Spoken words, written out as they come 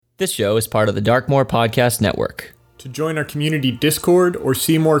This show is part of the Darkmoor Podcast Network. To join our community Discord or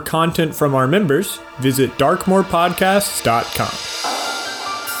see more content from our members, visit darkmoorpodcasts.com.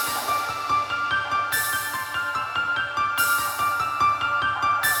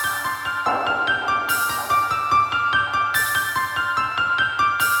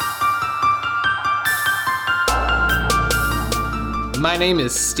 My name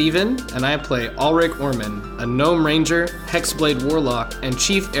is Steven, and I play Ulrich Orman, a Gnome Ranger, Hexblade Warlock, and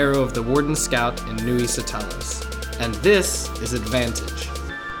Chief Arrow of the Warden Scout in Nui Satalis. And this is Advantage.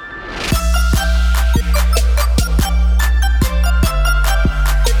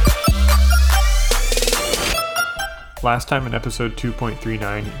 Last time in episode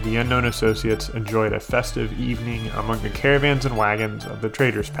 2.39, the Unknown Associates enjoyed a festive evening among the caravans and wagons of the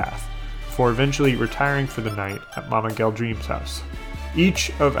Trader's Path, before eventually retiring for the night at Mama Geldream's house.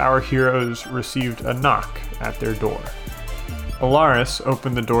 Each of our heroes received a knock at their door. Alaris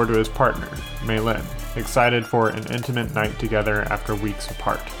opened the door to his partner, Maylin, excited for an intimate night together after weeks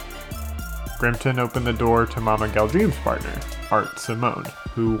apart. Grimton opened the door to Mama Geldream's partner, Art Simone,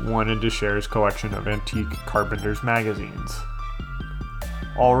 who wanted to share his collection of antique Carpenter's magazines.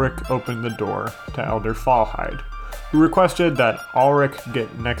 Ulrich opened the door to Elder Fallhide, who requested that Ulrich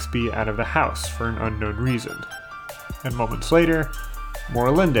get Nextby out of the house for an unknown reason. And moments later,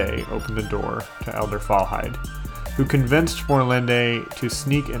 Morlinde opened the door to Elder Fallhide, who convinced Morlinde to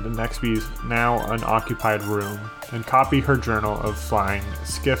sneak into Nextby's now unoccupied room and copy her journal of flying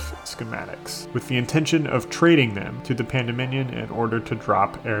skiff schematics, with the intention of trading them to the Pandominion in order to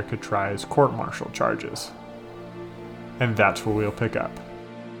drop Erica Try's court-martial charges. And that's where we'll pick up.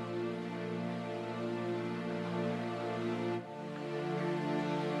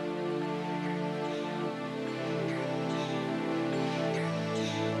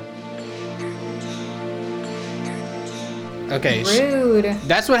 Okay. Rude.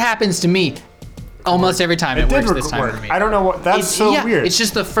 That's what happens to me almost every time. It works this time for me. I don't know what. That's weird. It's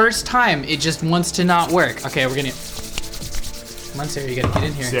just the first time it just wants to not work. Okay, we're gonna. Come on, Sarah, you gotta get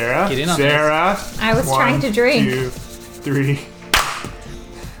in here. Sarah. Get in on Sarah. this. I was trying to drink. 1, 2, 3.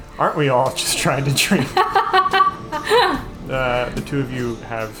 Aren't we all just trying to drink? The two of you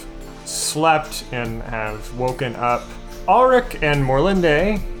have slept and have woken up. Ulrich and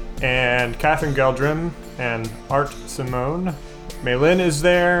Morlinde and Catherine Geldrim and Art Simone. Maylin is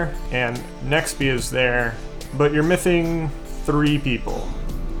there, and Nextby is there, but you're missing 3 people.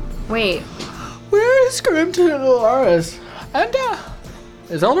 Wait, Where is Grimton and Alaris? And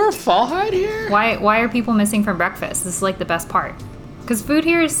is Elder Fallhide here? why are people missing from breakfast? This is like the best part. Because food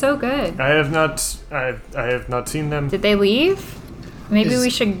here is so good. I have not seen them. Did they leave? Maybe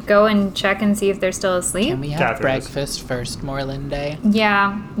we should go and check and see if they're still asleep. Can we have Catherine is. breakfast first, Morlinde?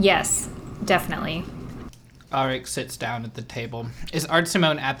 Yeah, yes, definitely. Ulrich sits down at the table. Is Art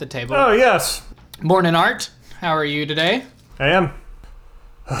Simone at the table? Oh, yes. Morning, Art. How are you today? I am.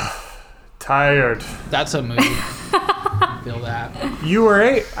 Tired. That's a mood. Feel that. You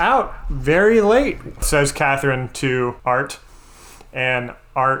were out very late, says Catherine to Art. And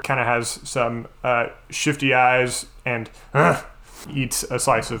Art kind of has some shifty eyes and eats a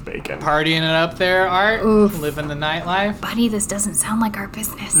slice of bacon. Partying it up there, Art? Oof. Living the nightlife? Buddy, this doesn't sound like our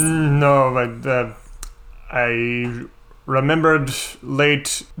business. No, but I remembered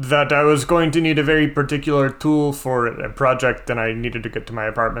late that I was going to need a very particular tool for a project, and I needed to get to my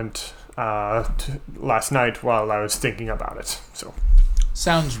apartment last night while I was thinking about it. So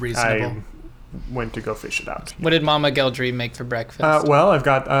Sounds reasonable. I went to go fish it out. What did Mama Geldream make for breakfast? Well, I've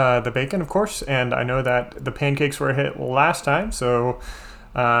got the bacon, of course, and I know that the pancakes were a hit last time, so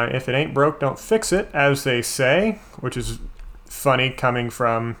if it ain't broke, don't fix it, as they say, which is funny coming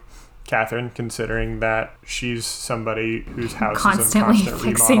from Catherine, considering that she's somebody whose house Constantly is in constant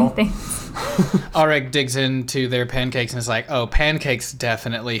fixing remodel. things. Ulrich digs into their pancakes and is like, oh, pancakes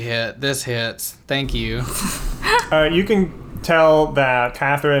definitely hit. This hits. Thank you. You can tell that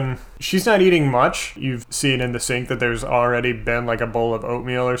Catherine, she's not eating much. You've seen in the sink that there's already been like a bowl of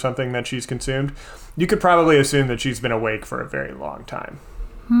oatmeal or something that she's consumed. You could probably assume that she's been awake for a very long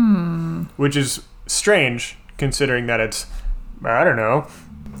time. Which is strange, considering that it's, I don't know,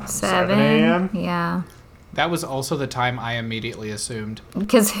 7 a.m.? Yeah. That was also the time I immediately assumed.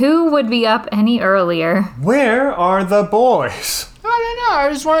 Because who would be up any earlier? Where are the boys? I don't know. I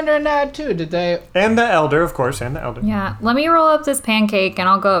was wondering that too. Did they? And the elder, of course, and the elder. Yeah, let me roll up this pancake and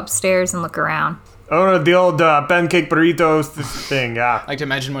I'll go upstairs and look around. Oh, the old pancake burritos thing, yeah. I like to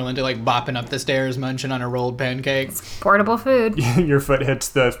imagine Morlinda like bopping up the stairs, munching on a rolled pancake. Portable food. Your foot hits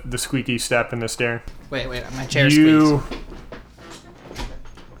the squeaky step in the stair. Wait, my chair squeaks.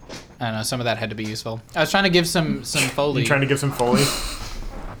 I don't know, some of that had to be useful. I was trying to give some Foley. You trying to give some Foley?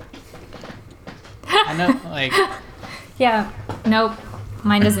 I know, like, Yeah. Nope.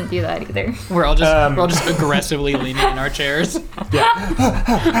 Mine doesn't do that either. we're all just aggressively leaning in our chairs.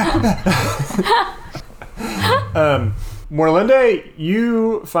 Morlinde,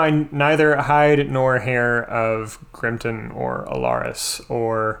 you find neither hide nor hair of Grimton or Alaris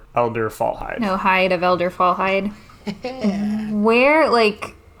or Elder Fallhide. No hide of Elder Fallhide. Where,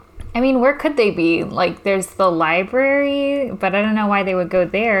 like, I mean, where could they be? Like, there's the library, but I don't know why they would go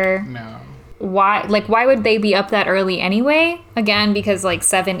there. No. Why would they be up that early anyway? Again, because, like,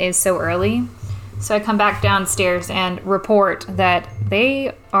 7 is so early. So I come back downstairs and report that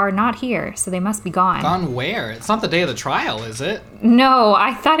they are not here, so they must be gone. Gone where? It's not the day of the trial, is it? No,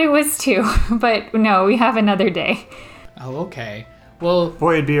 I thought it was too, but no, we have another day. Oh, okay. Well,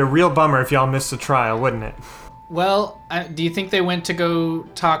 Boy, it'd be a real bummer if y'all missed the trial, wouldn't it? do you think they went to go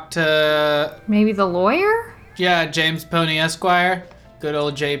talk to, Maybe the lawyer? James Pony Esquire? Good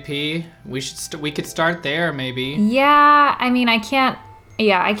old JP. We could start there, maybe. Yeah, I mean, I can't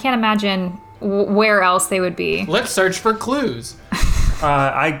imagine where else they would be. Let's search for clues.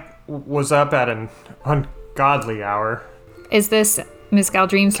 I was up at an ungodly hour. Is this Miss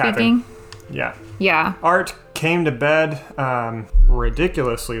Galdream Catherine. speaking? Yeah. Yeah. Art came to bed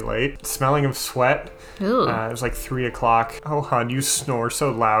ridiculously late, smelling of sweat. Ooh. It was like 3 o'clock. Oh, hon, you snore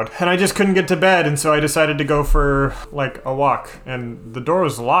so loud. And I just couldn't get to bed, and so I decided to go for, like, a walk. And the door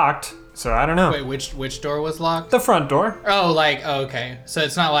was locked, so I don't know. Wait, which door was locked? The front door. Oh, okay. So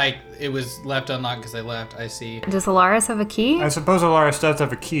it's not like it was left unlocked because they left. I see. Does Alaris have a key? I suppose Alaris does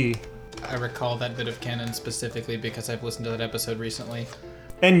have a key. I recall that bit of canon specifically because I've listened to that episode recently.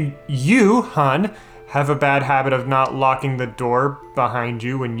 And you, hon, have a bad habit of not locking the door behind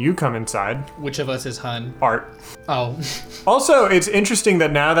you when you come inside. Which of us is Hun? Art. Oh. Also, it's interesting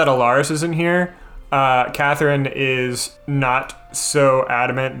that now that Alaris isn't here, Catherine is not so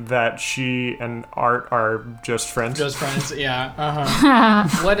adamant that she and Art are just friends. Just friends, yeah.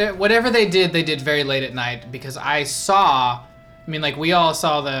 Uh-huh. Whatever they did very late at night because we all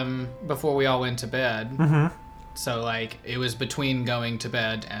saw them before we all went to bed. Mm-hmm. So, like, it was between going to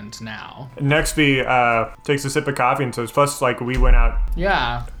bed and now. Nextby takes a sip of coffee and says, plus, like, we went out.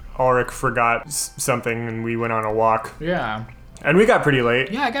 Yeah. Ulrich forgot something and we went on a walk. Yeah. And we got pretty late.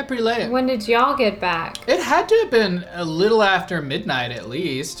 Yeah, I got pretty late. When did y'all get back? It had to have been a little after midnight at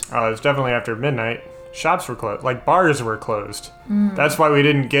least. Oh, it was definitely after midnight. Shops were closed. Like, bars were closed. That's why we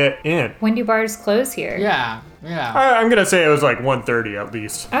didn't get in. When do bars close here? Yeah. I'm going to say it was like 1:30 at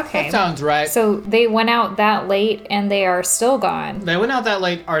least. Okay. That sounds right. So they went out that late and they are still gone. They went out that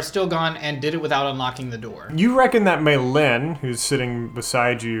late, are still gone, and did it without unlocking the door. You reckon that Maylin, who's sitting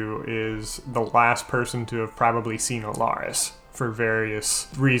beside you, is the last person to have probably seen Alaris for various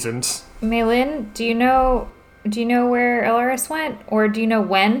reasons. Maylin, do you know where Alaris went? Or do you know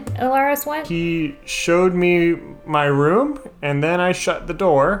when Alaris went? He showed me my room, and then I shut the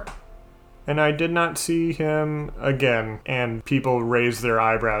door, and I did not see him again. And people raised their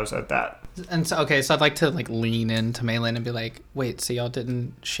eyebrows at that. And so, okay, so I'd like to, like, lean into Maylin and be like, wait, so y'all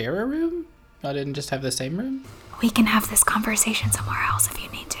didn't share a room? Y'all didn't just have the same room? We can have this conversation somewhere else if you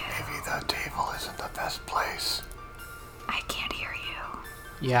need to. Maybe the table isn't the best place. I can't hear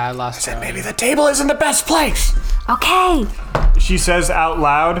you. Yeah, I lost it. Maybe the table isn't the best place. Okay. She says out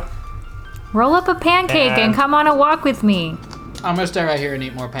loud. Roll up a pancake and come on a walk with me. I'm gonna stay right here and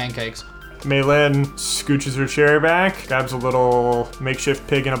eat more pancakes. Maylin scooches her chair back, grabs a little makeshift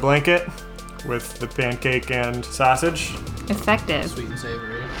pig in a blanket with the pancake and sausage. Effective. Sweet and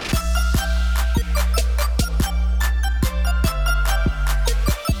savory.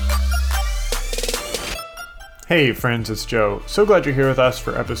 Hey friends, it's Joe. So glad you're here with us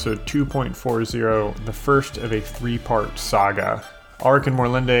for episode 2.40, the first of a 3-part saga. Ulrich and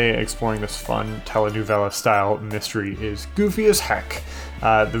Morlinde exploring this fun telenovela-style mystery is goofy as heck.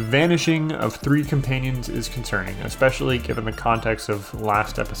 The vanishing of 3 companions is concerning, especially given the context of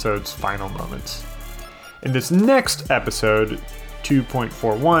last episode's final moments. In this next episode,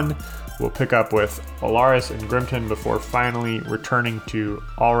 2.41, we'll pick up with Alaris and Grimton before finally returning to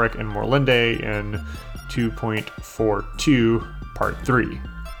Ulrich and Morlinde in 2.42, Part 3.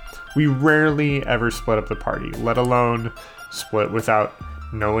 We rarely ever split up the party, let alone split without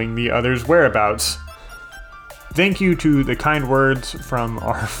knowing the other's whereabouts. Thank you to the kind words from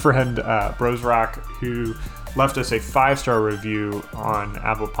our friend Brosrock, who left us a 5-star review on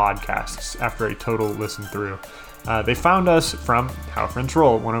Apple Podcasts after a total listen through. They found us from How Friends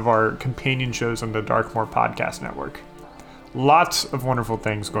Roll, one of our companion shows on the Darkmoor Podcast Network. Lots of wonderful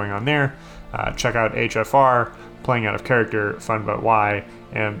things going on there. Check out HFR, Playing Out of Character, Fun But Why,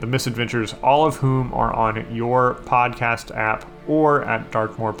 and The Misadventures, all of whom are on your podcast app or at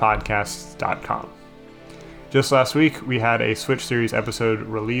darkmoorpodcasts.com. Just last week, we had a Switch Series episode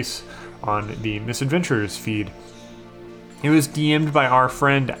release on the Misadventures feed. It was DM'd by our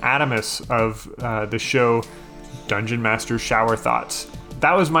friend Adamus of the show Dungeon Master Shower Thoughts.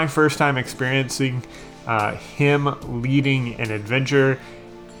 That was my first time experiencing him leading an adventure,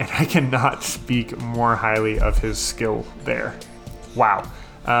 and I cannot speak more highly of his skill there. Wow.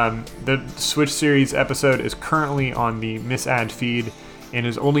 The Switch Series episode is currently on the Misad feed and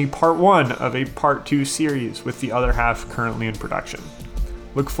is only part 1 of a part 2 series, with the other half currently in production.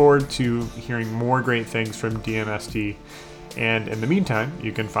 Look forward to hearing more great things from DMST, and in the meantime,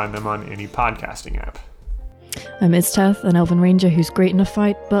 you can find them on any podcasting app. I'm Isteth, an elven ranger who's great in a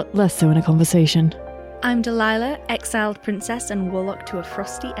fight, but less so in a conversation. I'm Delilah, exiled princess and warlock to a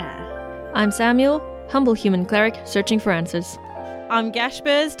frosty air. I'm Samuel, humble human cleric searching for answers. I'm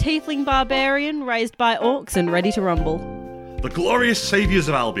Gashbears, tiefling barbarian raised by orcs and ready to rumble. The glorious saviours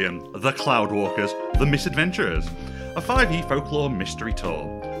of Albion, the Cloudwalkers, the Misadventurers, a 5e folklore mystery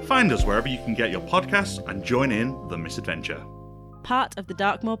tour. Find us wherever you can get your podcasts and join in the misadventure. Part of the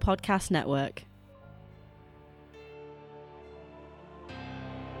Darkmoor Podcast Network.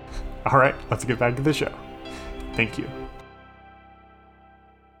 All right, let's get back to the show. Thank you.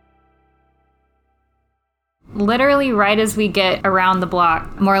 Literally right as we get around the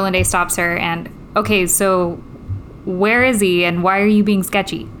block, Morlinde stops her and, okay, so where is he and why are you being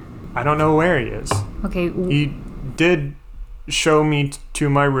sketchy? I don't know where he is. Okay. He did show me to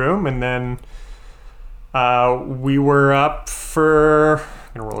my room, and then we were up for,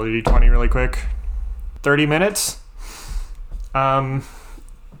 I'm gonna roll a d20 really quick, 30 minutes,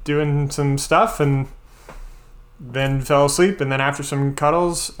 doing some stuff, and then fell asleep. And then after some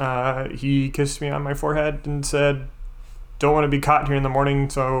cuddles, he kissed me on my forehead and said, don't want to be caught here in the morning,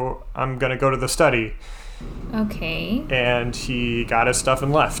 so I'm gonna go to the study. Okay. And he got his stuff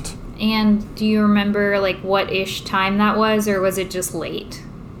and left. And do you remember, like, what-ish time that was, or was it just late?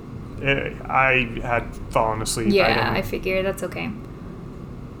 I had fallen asleep. Yeah, I figured. That's okay.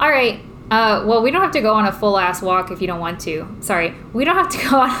 All right. Well, we don't have to go on a full-ass walk if you don't want to. Sorry. We don't have to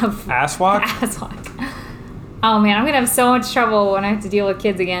go on a... Ass walk? Ass walk. Oh, man, I'm going to have so much trouble when I have to deal with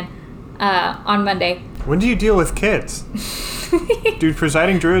kids again on Monday. When do you deal with kids? Do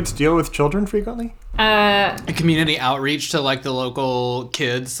presiding druids deal with children frequently? A community outreach to, like, the local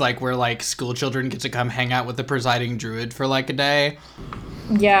kids, like, where, like, school children get to come hang out with the presiding druid for, like, a day.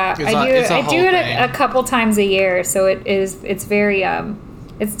 Yeah, I do it a couple times a year, so it's very,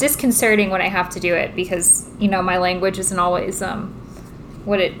 it's disconcerting when I have to do it because, you know, my language isn't always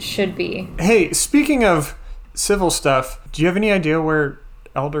what it should be. Hey, speaking of civil stuff, do you have any idea where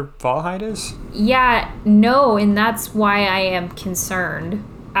Elder Valhide is? Yeah, no, and that's why I am concerned.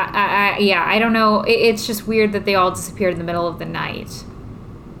 I don't know. It's just weird that they all disappeared in the middle of the night.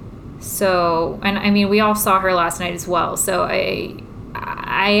 So, and I mean, we all saw her last night as well. So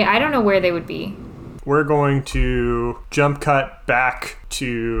I don't know where they would be. We're going to jump cut back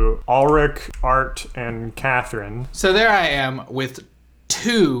to Ulrich, Art, and Catherine. So there I am with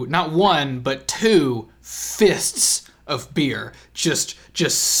two, not one, but two fists of beer. Just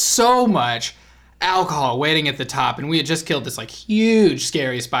so much alcohol waiting at the top, and we had just killed this like huge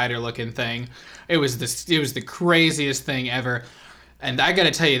scary spider looking thing. It was the craziest thing ever. And I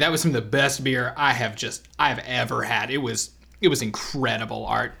gotta tell you, that was some of the best beer I've ever had. It was incredible,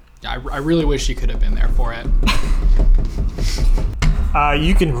 Art. I really wish you could have been there for it.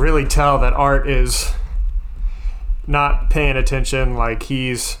 You can really tell that Art is not paying attention. Like,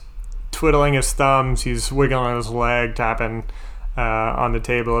 he's twiddling his thumbs, he's wiggling his leg, tapping on the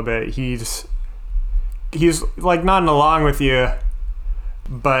table a bit. He's like nodding along with you,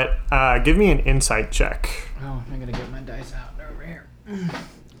 but give me an insight check. Oh, I'm gonna get my dice out over here.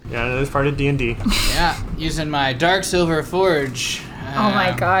 Yeah, that is part of D&D. Yeah, using my Dark Silver Forge. Oh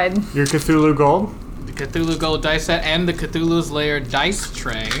my god. Your Cthulhu Gold? The Cthulhu Gold dice set and the Cthulhu's Lair dice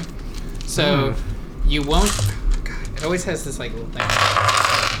tray. So you won't... God, it always has this like little thing.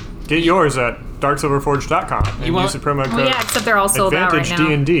 Get yours at darksilverforge.com and use the promo code except they're all sold out right now.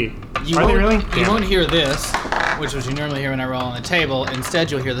 D&D. Are they really? You won't hear this, which is what you normally hear when I roll on the table.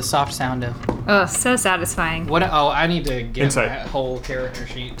 Instead, you'll hear the soft sound of... Oh, so satisfying. What? Oh, I need to get Insight. my whole character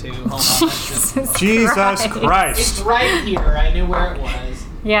sheet too. Hold on. Jesus Christ. It's right here. I knew where it was.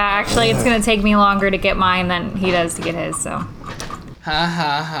 Yeah, actually, it's going to take me longer to get mine than he does to get his, so. Ha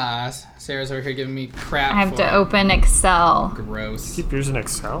ha ha. Sarah's over here giving me crap. I have to open Excel. Gross. Keep yours in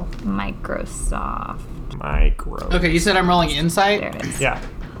Excel? Microsoft. Okay, you said I'm rolling insight? There it is. Yeah.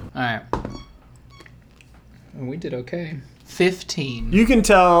 Alright. We did okay. 15. You can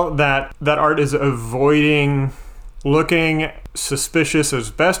tell that Art is avoiding looking suspicious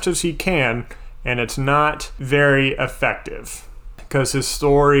as best as he can, and it's not very effective. Because his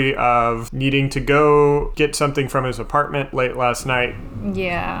story of needing to go get something from his apartment late last night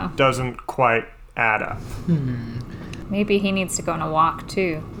doesn't quite add up. Maybe he needs to go on a walk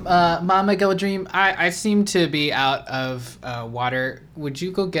too. Mama Geldream, I seem to be out of water. Would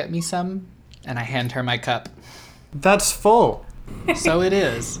you go get me some? And I hand her my cup. That's full. So it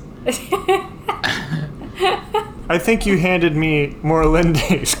is. I think you handed me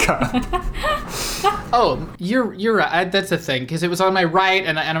Morlinde's cup. Oh, you're right. That's the thing, because it was on my right,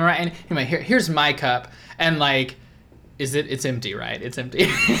 and I'm right. And anyway, here's my cup, and like, it's empty, right? It's empty.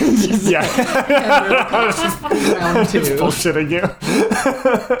 Yeah. Round two. It's bullshitting you.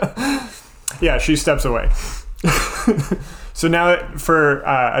 Yeah, she steps away. So now for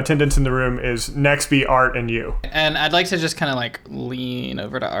attendance in the room is Nexby, Art, and you. And I'd like to just kind of like lean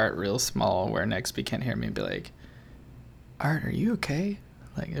over to Art real small where Nexby can't hear me and be like, Art, are you okay?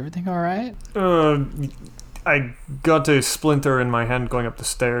 Like, everything all right? I got a splinter in my hand going up the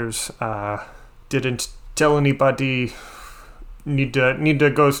stairs. Didn't tell anybody. Need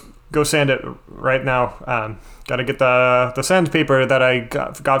to go sand it right now. Gotta get the sandpaper that I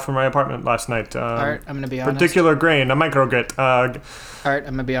got from my apartment last night. Art, I'm gonna be honest. Particular grain, a micro grit. Art, I'm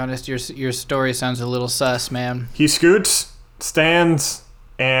gonna be honest. Your story sounds a little sus, man. He scoots, stands,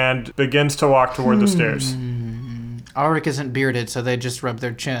 and begins to walk toward the stairs. Ulrich isn't bearded, so they just rub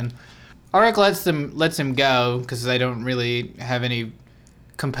their chin. Ulrich lets him go because they don't really have any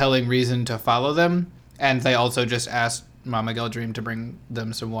compelling reason to follow them, and they also just asked Mama Geldream to bring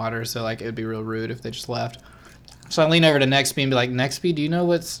them some water, so like it'd be real rude if they just left. So I lean over to Nexby and be like, Nexby, do you know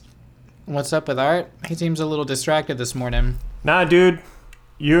what's up with Art? He seems a little distracted this morning. Nah, dude.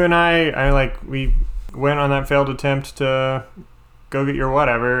 You and we went on that failed attempt to go get your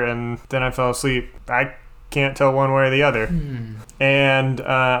whatever, and then I fell asleep. I can't tell one way or the other. And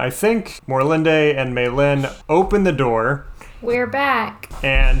I think Morlinde and Maylin open the door. We're back.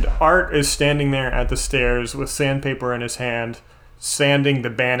 And Art is standing there at the stairs with sandpaper in his hand, sanding the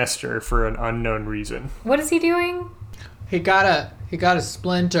banister for an unknown reason. What is he doing? He got a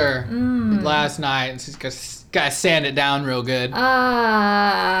splinter last night, and he's got to sand it down real good. Is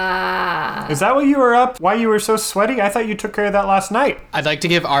that what you were up? Why you were so sweaty? I thought you took care of that last night. I'd like to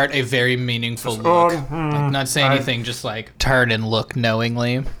give Art a very meaningful look. Like, not say anything, just like turn and look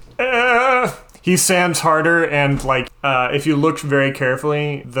knowingly. He sands harder, and if you look very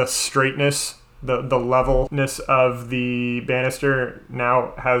carefully, the straightness, the levelness of the banister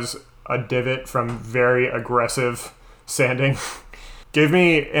now has a divot from very aggressive sanding. Give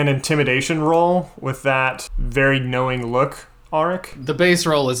me an intimidation roll with that very knowing look, Ulrich. The base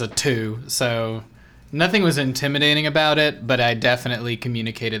roll is a 2, so nothing was intimidating about it, but I definitely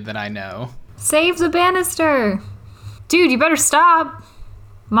communicated that I know. Save the banister! Dude, you better stop.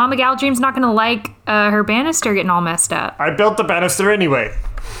 Mama Geldream's not gonna like her banister getting all messed up. I built the banister anyway.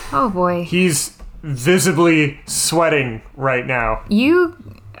 Oh boy. He's visibly sweating right now. You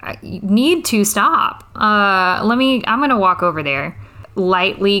need to stop. I'm gonna walk over there,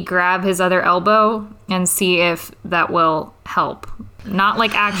 lightly grab his other elbow, and see if that will help. Not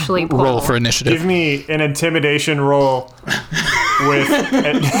like actually pull. Roll for initiative. Give me an intimidation roll with...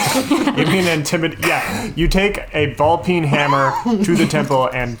 Yeah, you take a ball peen hammer to the temple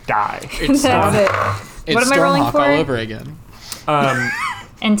and die. It's That's it. What am I rolling for? all over again.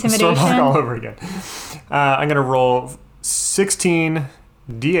 Intimidation? Stormhawk all over again. I'm going to roll 16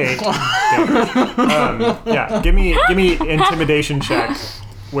 D8 damage. Give me intimidation check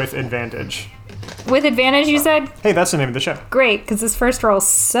with advantage. With advantage, you said? Hey, that's the name of the show. Great, because this first roll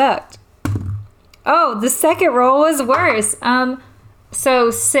sucked. Oh, the second roll was worse.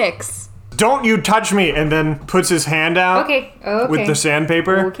 So 6. Don't you touch me, and then puts his hand out Okay. with the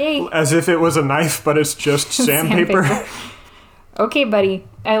sandpaper. Okay. As if it was a knife, but it's just sandpaper. Okay, buddy.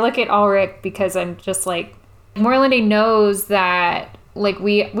 I look at Ulrich because I'm just like, Morlinde knows that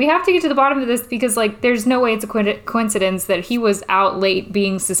we have to get to the bottom of this because there's no way it's a coincidence that he was out late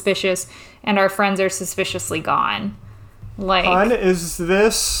being suspicious and our friends are suspiciously gone. Hon, is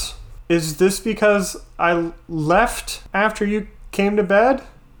this because I left after you came to bed?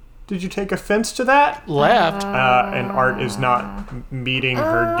 Did you take offense to that? Left? And Art is not meeting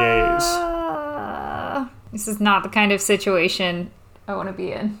her gaze. This is not the kind of situation I want to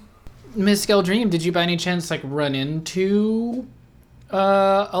be in. Miss Geldream, did you by any chance run into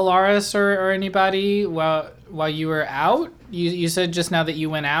Alaris or anybody while you were out? You said just now that you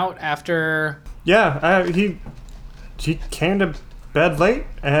went out after... Yeah, he came to bed late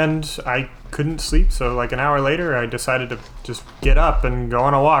and I couldn't sleep, so an hour later I decided to just get up and go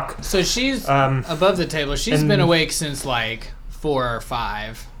on a walk. So she's above the table. She's been awake since 4 or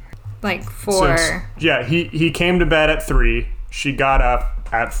 5. like 4. Yeah, he came to bed at 3. She got up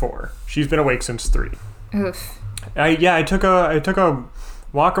at 4. She's been awake since 3. Oof. I took a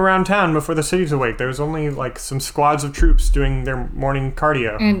walk around town before the city's awake. There was only like some squads of troops doing their morning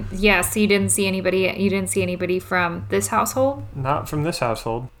cardio. And so you didn't see anybody from this household? Not from this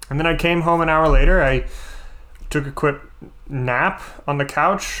household. And then I came home an hour later. I took a quick nap on the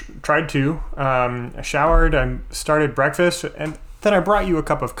couch, I showered, I started breakfast, and then I brought you a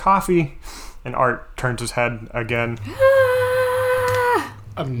cup of coffee. And Art turns his head again. I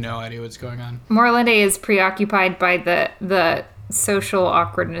have no idea what's going on. Morlinde is preoccupied by the social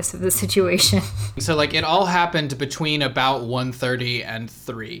awkwardness of the situation. So, like, it all happened between about 1:30 and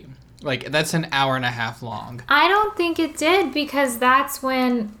 3. Like, that's an hour and a half long. I don't think it did, because that's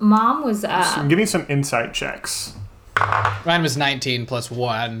when Mom was up. Give me some insight checks. Mine was 19 plus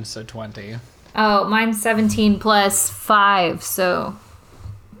 1, so 20. Oh, mine's 17 plus 5, so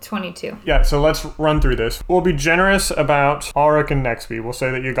 22. Yeah, so let's run through this. We'll be generous about Ulrich and Nextby. We'll say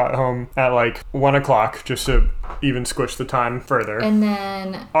that you got home at like 1 o'clock, just to even squish the time further. And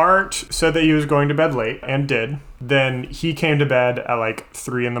then Art said that he was going to bed late, and did. Then he came to bed at like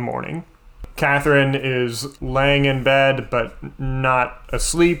 3 in the morning. Catherine is laying in bed, but not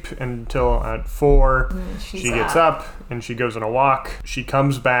asleep until at 4. She gets up and she goes on a walk. She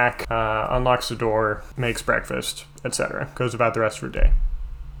comes back, unlocks the door, makes breakfast, etc. Goes about the rest of her day.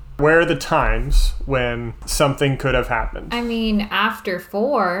 Where are the times when something could have happened? I mean, after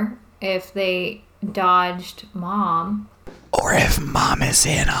 4, if they dodged Mom. Or if Mom is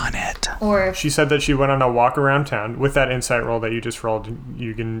in on it. Or if she said that she went on a walk around town. With that insight roll that you just rolled,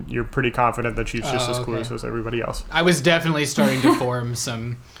 you're pretty confident that she's just as clueless as everybody else. I was definitely starting to form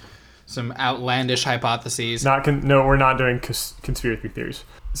some outlandish hypotheses. No, we're not doing conspiracy theories.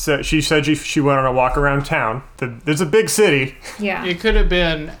 So she said she went on a walk around town. There's a big city. Yeah. It could have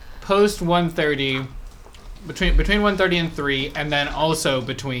been post 1:30, between 1:30 and 3, and then also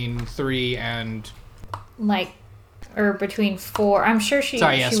between 3 and or between 4. I'm sure she would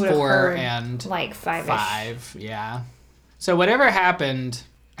have 4 heard and like 5-ish. 5, yeah. So whatever happened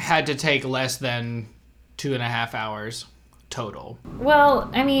had to take less than 2.5 hours total. Well,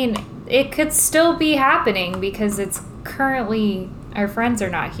 I mean, it could still be happening because it's currently, our friends are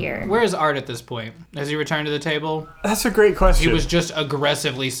not here. Where is Art at this point? Has he returned to the table? That's a great question. He was just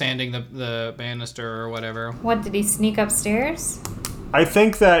aggressively sanding the banister or whatever. What, did he sneak upstairs? I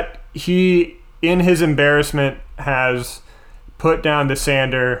think that he, in his embarrassment, has put down the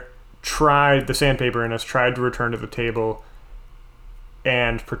sander, tried the sandpaper, and has tried to return to the table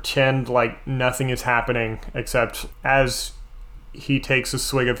and pretend like nothing is happening, except as he takes a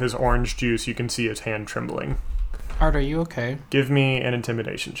swig of his orange juice, you can see his hand trembling. Art, are you okay? Give me an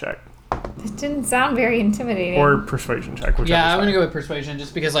intimidation check. It didn't sound very intimidating. Or persuasion check. Yeah, I'm going to go with persuasion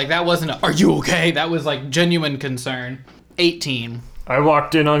just because like that wasn't are you okay? That was like genuine concern. 18. I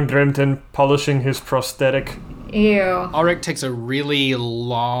walked in on Grimton polishing his prosthetic. Ew. Ulrich takes a really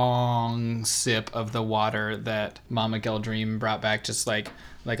long sip of the water that Mama Geldream brought back, just like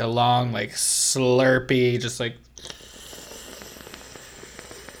a long like slurpee, just like.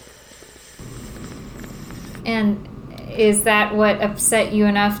 And is that what upset you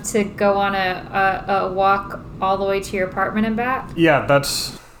enough to go on a walk all the way to your apartment and back? Yeah,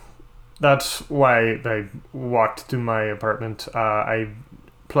 that's why I walked to my apartment.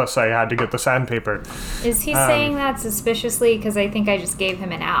 Plus I had to get the sandpaper. Is he saying that suspiciously? Because I think I just gave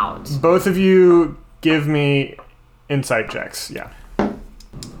him an out. Both of you give me insight checks. Yeah.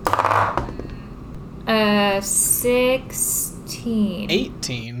 16.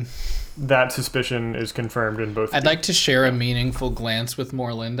 18. That suspicion is confirmed in both. I'd like to share a meaningful glance with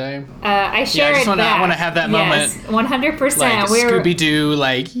Morlinde. I share it back. I want to have that moment. Yes, 100%. Like Scooby-Doo,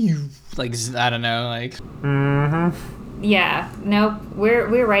 like you, like I don't know, like. Mm-hmm. Yeah. Nope.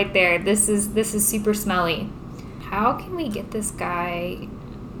 We're right there. This is super smelly. How can we get this guy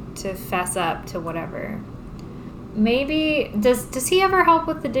to fess up to whatever? Maybe does he ever help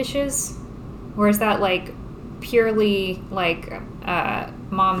with the dishes, or is that like purely like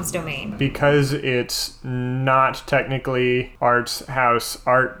Mom's domain? Because it's not technically Art's house,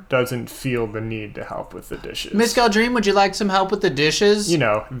 Art doesn't feel the need to help with the dishes. Miss Geldream, would you like some help with the dishes? You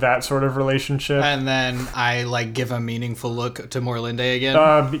know, that sort of relationship. And then I like give a meaningful look to Morlinde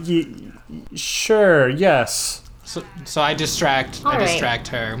again. Sure, yes. So I distract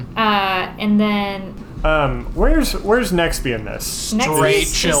her. And then where's Nextby in this? Straight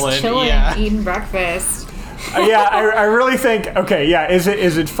chilling, eating breakfast. I really think, okay, yeah, is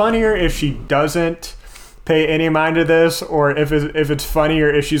it funnier if she doesn't pay any mind to this, or if it's funnier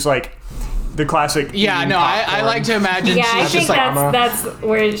if she's like the classic. Yeah, no, I like to imagine Yeah, I she's think just like, that's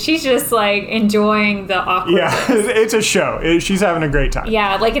where she's just like enjoying the awkward. Yeah, it's a show. She's having a great time.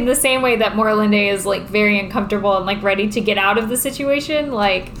 Yeah, like in the same way that Morlinde is like very uncomfortable and like ready to get out of the situation,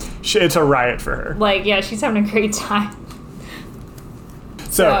 like It's a riot for her. like yeah, she's having a great time.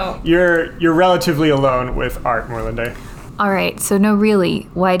 So you're relatively alone with Art, Morlinde. All right, so no, really,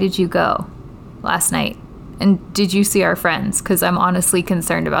 why did you go last night? And did you see our friends? Because I'm honestly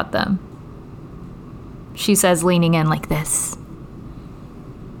concerned about them. She says, leaning in like this.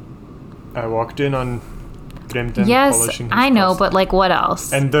 I walked in on Grimton Yes, polishing his I know, cross. but like, what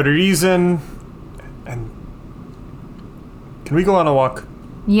else? And the reason... And... Can we go on a walk?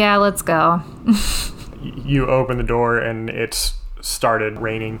 Yeah, let's go. You open the door and it's started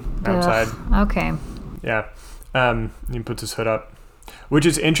raining outside. Ugh, okay. Yeah. He puts his hood up. Which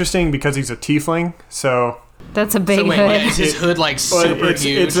is interesting because he's a tiefling, so... That's a big so wait, hood. is his hood like super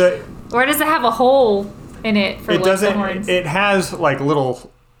huge? Or does it have a hole in it for It like doesn't. the horns? It has like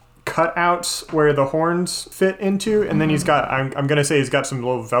little cutouts where the horns fit into, and then he's got. I'm gonna say he's got some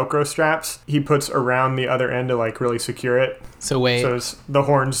little Velcro straps he puts around the other end to like really secure it. So wait. So the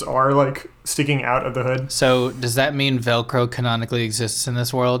horns are like sticking out of the hood. So does that mean Velcro canonically exists in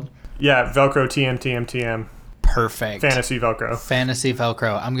this world? Yeah, Velcro TM. Perfect. Fantasy Velcro. Fantasy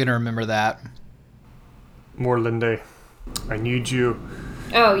Velcro. I'm gonna remember that. Morlinde, I need you.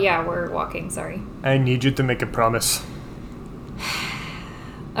 Oh yeah, we're walking. Sorry. I need you to make a promise.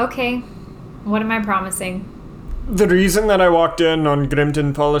 Okay. What am I promising? The reason that I walked in on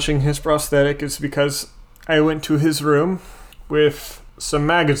Grimton polishing his prosthetic is because I went to his room with some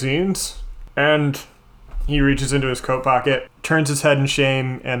magazines, and he reaches into his coat pocket, turns his head in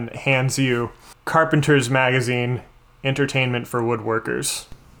shame, and hands you Carpenter's Magazine, Entertainment for Woodworkers.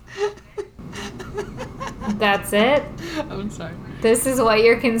 That's it? I'm sorry. This is what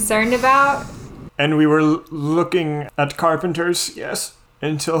you're concerned about? And we were looking at Carpenter's, yes,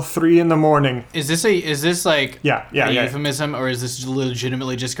 until 3 a.m. Is this like Yeah. euphemism, or is this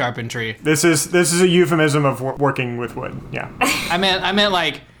legitimately just carpentry? This is a euphemism of working with wood. Yeah. I meant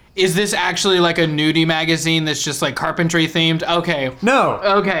like, is this actually like a nudie magazine that's just like carpentry themed? Okay. No.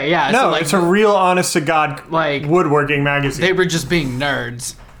 Okay, yeah. No, so like, it's a real honest to God like woodworking magazine. They were just being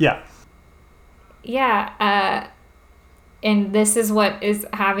nerds. Yeah. Yeah, and this is what is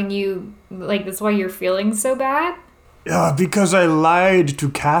having you, like, this is why you're feeling so bad? Because I lied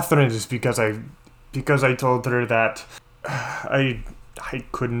to Catherine is because I told her that I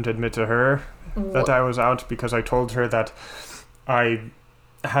couldn't admit to her that I was out, because I told her that I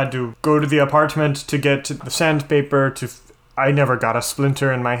had to go to the apartment to get the sandpaper I never got a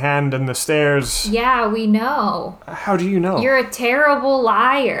splinter in my hand in the stairs. Yeah, we know. How do you know? You're a terrible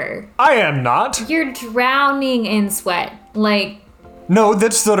liar. I am not. You're drowning in sweat. Like, no,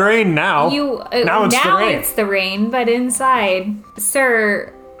 that's the rain now. Now it's the rain, but inside,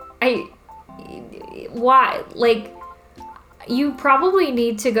 sir, why? Like, you probably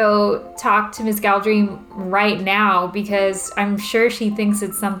need to go talk to Miss Galdream right now, because I'm sure she thinks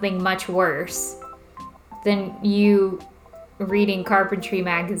it's something much worse than you reading carpentry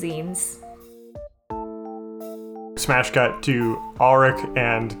magazines. Smash cut to Ulrich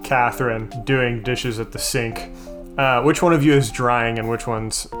and Catherine doing dishes at the sink. Which one of you is drying and which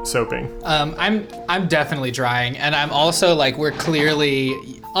one's soaping? I'm definitely drying, and I'm also like, we're clearly,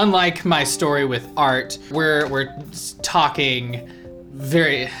 unlike my story with Art, we're talking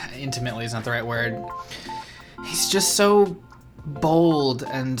very intimately is not the right word. He's just so bold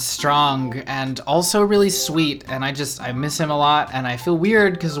and strong and also really sweet, and I miss him a lot, and I feel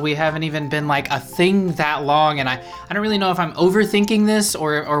weird because we haven't even been like a thing that long, and I don't really know if I'm overthinking this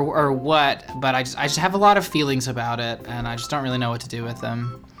or what, but I just have a lot of feelings about it, and I just don't really know what to do with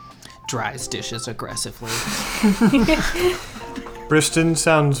them. Dries dishes aggressively. Briston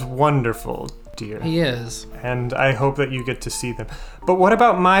sounds wonderful, dear. He is. And I hope that you get to see them. But what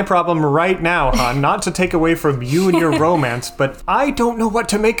about my problem right now, hon? Not to take away from you and your romance, but I don't know what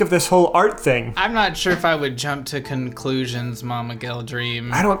to make of this whole Art thing. I'm not sure if I would jump to conclusions, Mama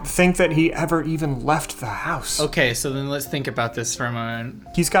Geldream. I don't think that he ever even left the house. Okay, so then let's think about this for a moment.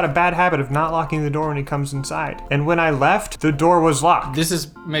 He's got a bad habit of not locking the door when he comes inside. And when I left, the door was locked. This is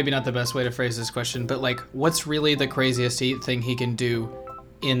maybe not the best way to phrase this question, but like, what's really the craziest thing he can do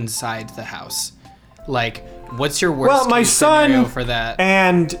inside the house? Like, what's your worst case scenario for that?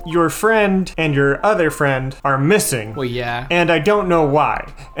 And your friend and your other friend are missing. Well, yeah. And I don't know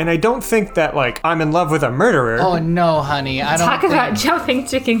why. And I don't think that, like, I'm in love with a murderer. Oh, no, honey. Talk about jumping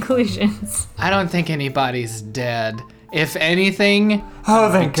to conclusions. I don't think anybody's dead. If anything,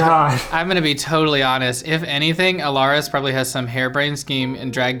 Oh, thank God. I'm gonna be totally honest. If anything, Alaris probably has some harebrained scheme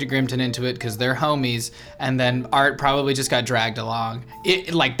and dragged Grimton into it because they're homies, and then Art probably just got dragged along.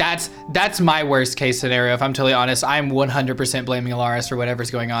 That's my worst case scenario. If I'm totally honest, I'm 100% blaming Alaris for whatever's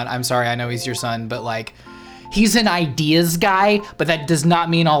going on. I'm sorry, I know he's your son, but like, he's an ideas guy, but that does not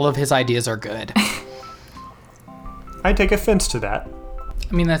mean all of his ideas are good. I take offense to that.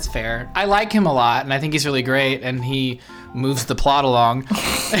 I mean, that's fair. I like him a lot, and I think he's really great, and he moves the plot along.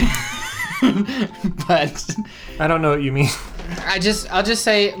 But I don't know what you mean. I'll just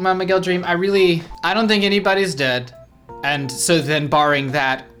say, Mama Geldream, I don't think anybody's dead. And so then barring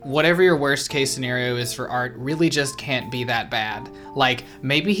that, whatever your worst case scenario is for Art really just can't be that bad. Like,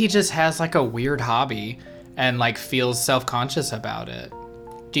 maybe he just has like a weird hobby and like feels self-conscious about it.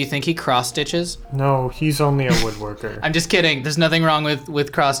 Do you think he cross-stitches? No, he's only a woodworker. I'm just kidding. There's nothing wrong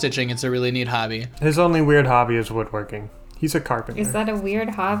with cross-stitching. It's a really neat hobby. His only weird hobby is woodworking. He's a carpenter. Is that a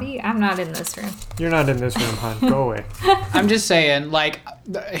weird hobby? I'm not in this room. You're not in this room, hon. Go away. I'm just saying, like,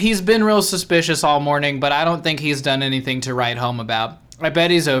 he's been real suspicious all morning, but I don't think he's done anything to write home about. I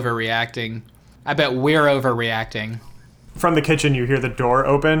bet he's overreacting. I bet we're overreacting. From the kitchen, you hear the door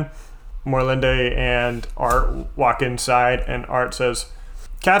open. Morlinde and Art walk inside, and Art says,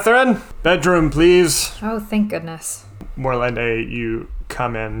 Catherine, bedroom, please. Oh, thank goodness. Morlinde, you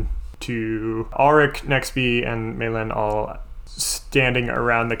come in to Ulrich, Nexby, and Malin all standing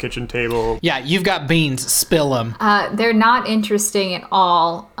around the kitchen table. Yeah, you've got beans. Spill them. They're not interesting at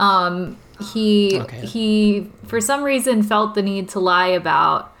all. He for some reason felt the need to lie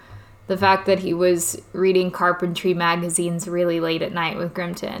about the fact that he was reading carpentry magazines really late at night with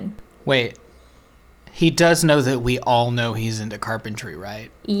Grimton. Wait. He does know that we all know he's into carpentry, right?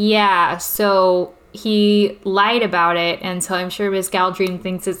 Yeah, so he lied about it, and so I'm sure Miss Geldream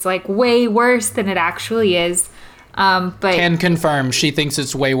thinks it's like way worse than it actually is. But can confirm she thinks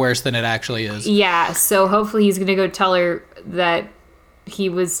it's way worse than it actually is. Yeah, so hopefully he's gonna go tell her that he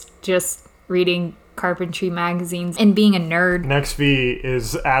was just reading carpentry magazines and being a nerd. Nexby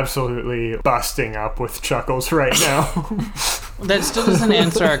is absolutely busting up with chuckles right now. That still doesn't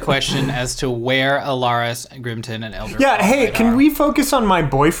answer our question as to where Alaris, Grimton, and Elder Yeah, hey, can we focus on my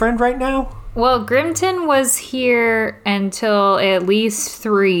boyfriend right now? Well, Grimton was here until at least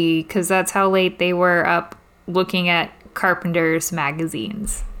 3, because that's how late they were up looking at Carpenter's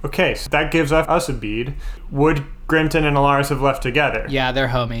magazines. Okay, so that gives us a bead. Would Grimton and Alaris have left together? Yeah, they're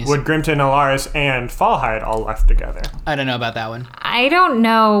homies. Would Grimton, Alaris, and Fallhide all left together? I don't know about that one. I don't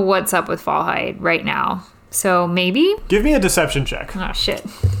know what's up with Fallhide right now. So maybe? Give me a deception check. Oh, shit.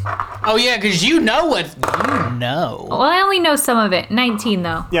 Oh, yeah, because you know what you know. Well, I only know some of it. 19,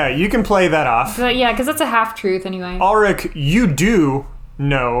 though. Yeah, you can play that off. But yeah, because that's a half-truth anyway. Ulrich, you do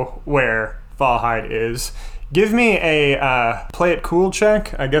know where Fallhide is. Give me a play it cool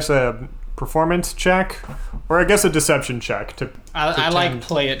check. I guess a performance check. Or I guess a deception check. I like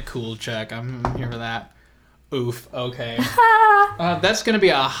play it cool check. I'm here for that. Oof, okay. That's going to be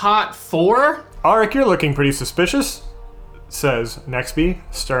a hot 4. Ulrich, you're looking pretty suspicious, says Nexby,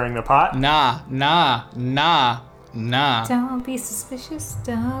 stirring the pot. Nah. Don't be suspicious.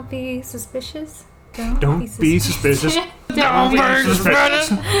 Don't be suspicious. Don't be suspicious. Don't be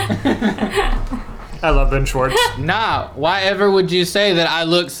suspicious. I love Ben Schwartz. Nah, why ever would you say that I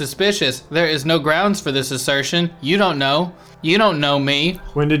look suspicious? There is no grounds for this assertion. You don't know. You don't know me.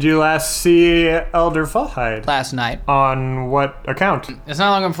 When did you last see Elder Fallhide? Last night. On what account? It's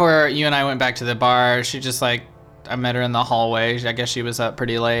not long before you and I went back to the bar. She just I met her in the hallway. I guess she was up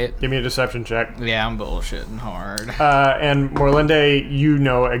pretty late. Give me a deception check. Yeah, I'm bullshitting hard. And Morlinde, you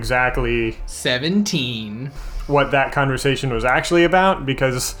know exactly 17. What that conversation was actually about,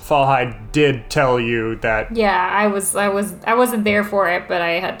 because Fallhide did tell you that. Yeah, I wasn't there for it, but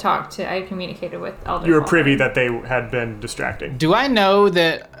I communicated with Elder. You were privy that they had been distracting. Do I know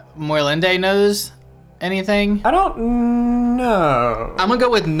that Morlinde knows anything? I don't know. I'm gonna go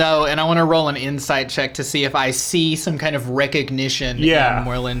with no, and I want to roll an insight check to see if I see some kind of recognition in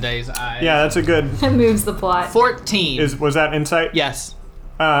Morlinde's eyes. Yeah, that's a good. It moves the plot. 14. Was that insight? Yes.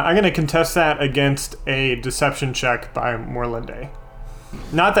 I'm going to contest that against a deception check by Morlinde.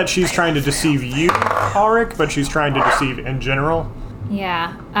 Not that she's trying to deceive you, Ulrich, but she's trying to deceive in general.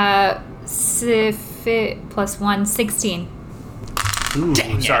 Yeah. Plus 1, 16. Ooh,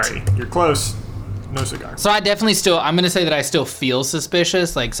 Dang sorry. it. You're close. No cigar. So I definitely I'm going to say that I still feel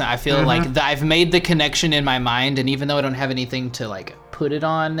suspicious. Like, so I feel like I've made the connection in my mind, and even though I don't have anything to, put it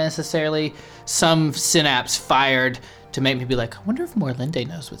on necessarily, some synapse fired to make me be like, I wonder if Morlinde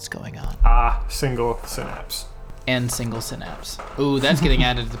knows what's going on. Single synapse. And single synapse. Ooh, that's getting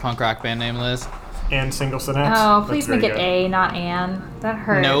added to the punk rock band name list. and single synapse. Oh, please make it A, not Anne. That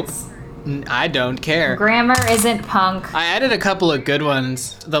hurts. Nope. I don't care. Grammar isn't punk. I added a couple of good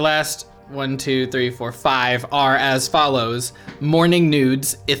ones. The last 1, 2, 3, 4, 5 are as follows: morning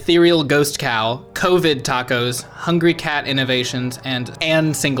nudes, ethereal ghost cow, COVID tacos, hungry cat innovations,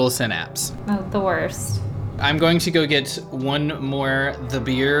 and single synapse. Oh, the worst. I'm going to go get one more the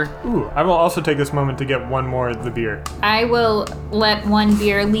beer. Ooh, I will also take this moment to get one more the beer. I will let one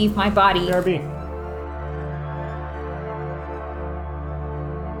beer leave my body. BRB.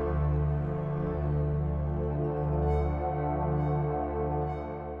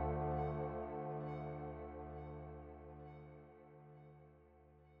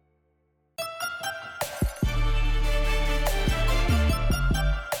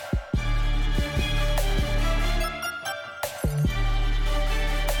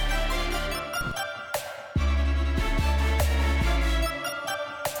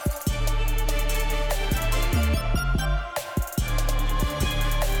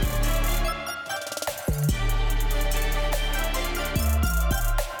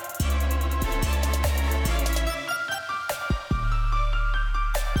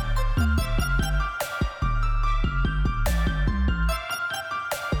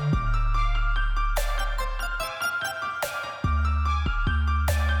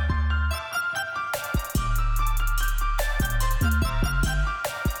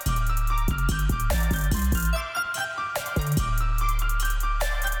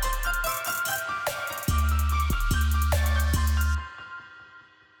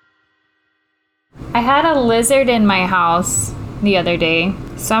 I had a lizard in my house the other day,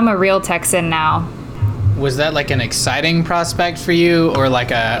 so I'm a real Texan now. Was that like an exciting prospect for you, or like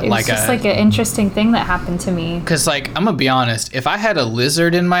a It's just like an interesting thing that happened to me. Because, like, I'm gonna be honest, if I had a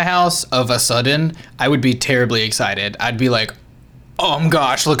lizard in my house of a sudden, I would be terribly excited. I'd be like, oh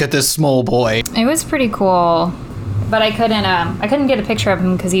gosh, look at this small boy. It was pretty cool, but I couldn't get a picture of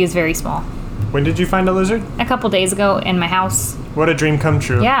him because he was very small. When did you find a lizard? A couple days ago in my house. What a dream come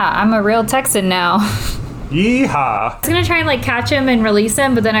true. Yeah, I'm a real Texan now. Yeehaw! I was gonna try and like catch him and release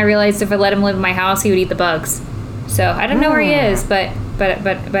him, but then I realized if I let him live in my house, he would eat the bugs. So I don't know where he is, but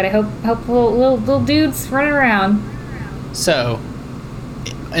I hope little dude's running around. So,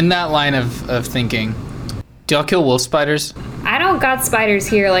 in that line of thinking, do y'all kill wolf spiders? I don't got spiders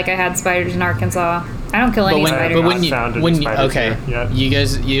here like I had spiders in Arkansas. I don't kill any spiders. But when you okay, you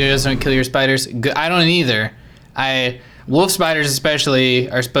guys don't kill your spiders. I don't either. Wolf spiders especially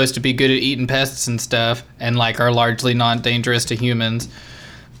are supposed to be good at eating pests and stuff, and like are largely not dangerous to humans.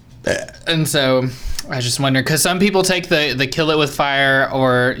 And so I just wonder, because some people take the kill it with fire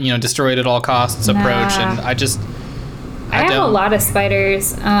or destroy it at all costs approach, and I have a lot of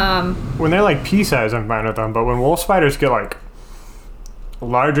spiders. When they're like pea size, I'm fine with them, but when wolf spiders get like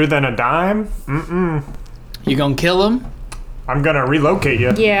larger than a dime, you gonna kill them? I'm gonna relocate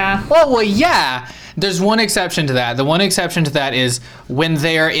you. Yeah. Well, yeah. There's one exception to that. The one exception to that is when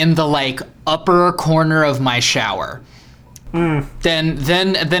they are in the like upper corner of my shower. Then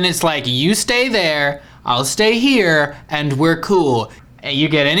it's like, you stay there, I'll stay here, and we're cool. And you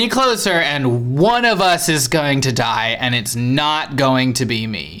get any closer, and one of us is going to die, and it's not going to be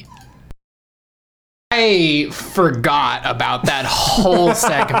me. I forgot about that whole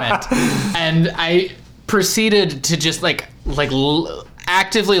segment, and I proceeded to just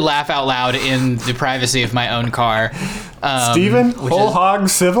actively laugh out loud in the privacy of my own car. Steven, whole hog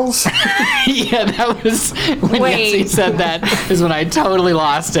civils? Yeah, that was when Nancy said that is when I totally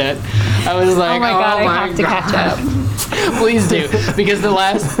lost it. I was like, oh my god, I have to catch up. Please do, because the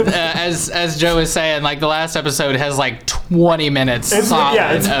last, as Joe was saying, like the last episode has like 20 minutes it's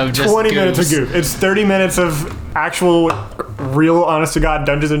of just 20 goofs. minutes of goof. It's 30 minutes of actual, real, honest-to-God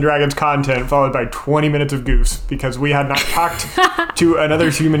Dungeons & Dragons content, followed by 20 minutes of goofs, because we had not talked to another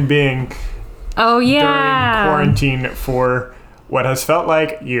human being during quarantine for what has felt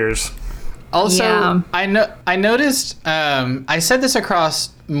like years. Also, I noticed, I said this across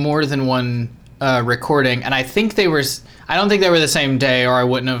more than one recording, and I don't think they were the same day, or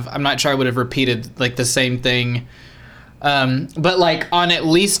I'm not sure I would have repeated like the same thing. But like on at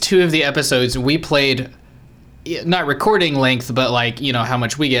least 2 of the episodes, we played, not recording length, but like, how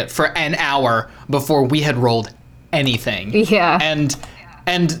much we get, for an hour before we had rolled anything. Yeah.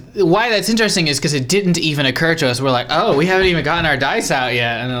 And why that's interesting is because it didn't even occur to us. We're like, oh, we haven't even gotten our dice out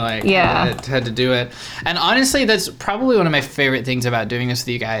yet. And then like, I had to do it. And honestly, that's probably one of my favorite things about doing this with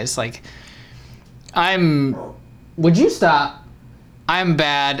you guys. Like, would you stop? I'm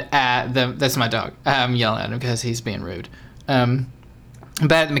bad at that's my dog. I'm yelling at him because he's being rude. I'm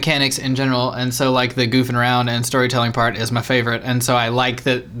bad at mechanics in general, and so like the goofing around and storytelling part is my favorite, and so I like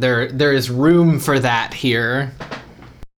that there is room for that here.